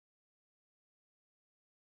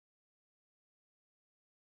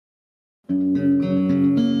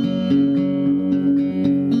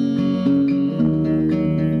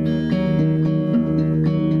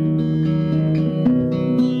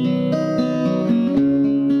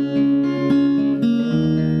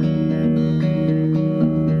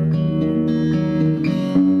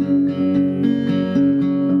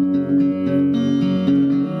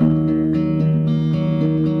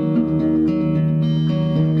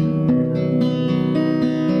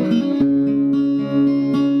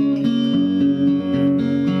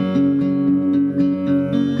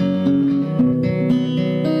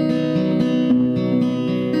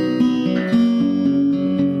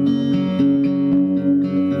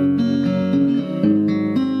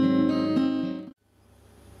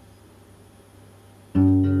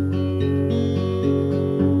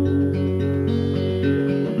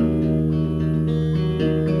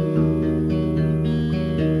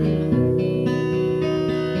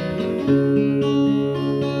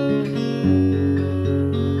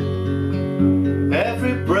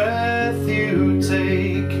Every breath you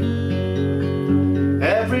take,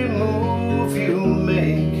 every move you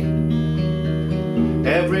make,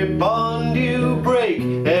 every bond you break,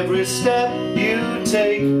 every step you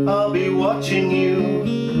take, I'll be watching you.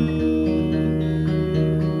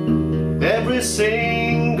 Every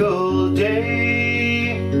single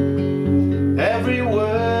day, every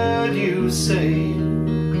word you say,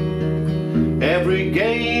 every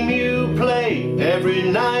game you play, every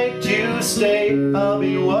night you stay, I'll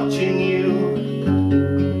be watching you.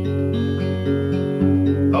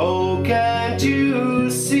 Oh, can't you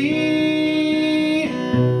see,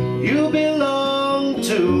 you belong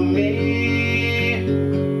to me.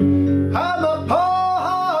 How my poor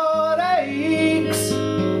heart aches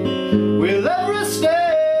with every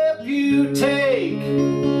step you take,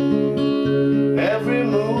 every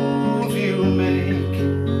move you make,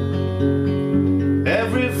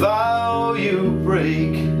 every vow you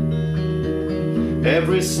break,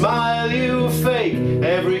 every smile you fake,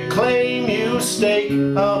 every claim you stake,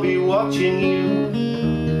 I'll be watching you.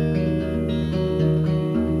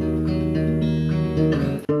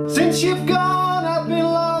 Since you've gone, I've been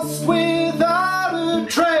lost without a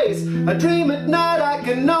trace. I dream at night, I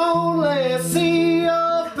can only see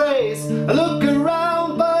your face. I look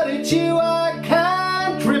around, but it's you I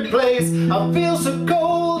can't replace. I feel so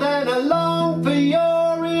cold and I long for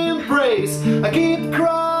your embrace. I keep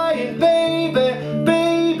crying, baby,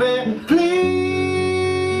 baby, please.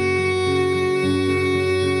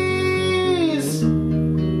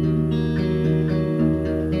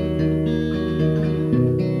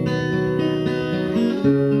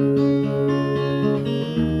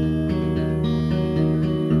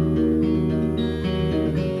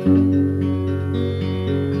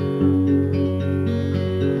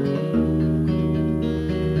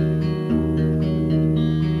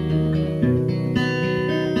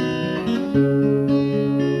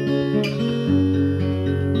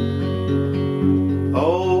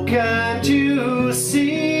 Oh, can't you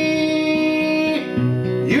see,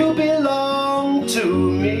 you belong to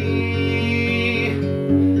me.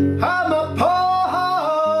 How my poor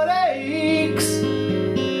heart aches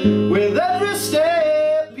with every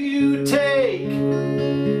step you take,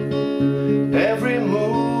 every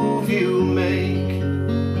move you make,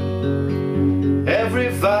 every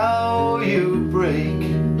vow you break,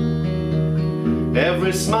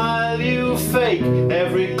 every smile you fake,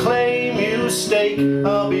 every claim you stake,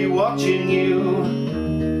 I'll be watching you.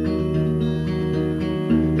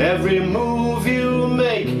 Every move you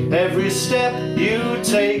make, every step you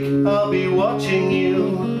take, I'll be watching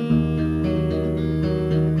you.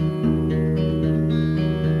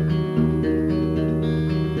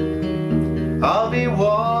 I'll be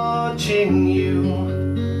watching you.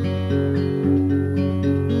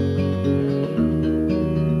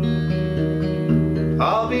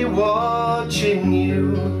 I'll be watching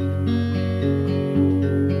you.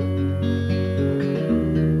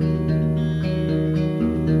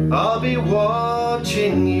 I'll be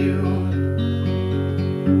watching you.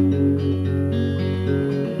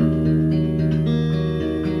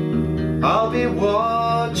 I'll be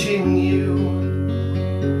watching you.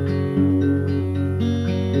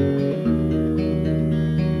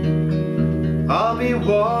 I'll be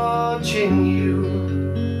watching you.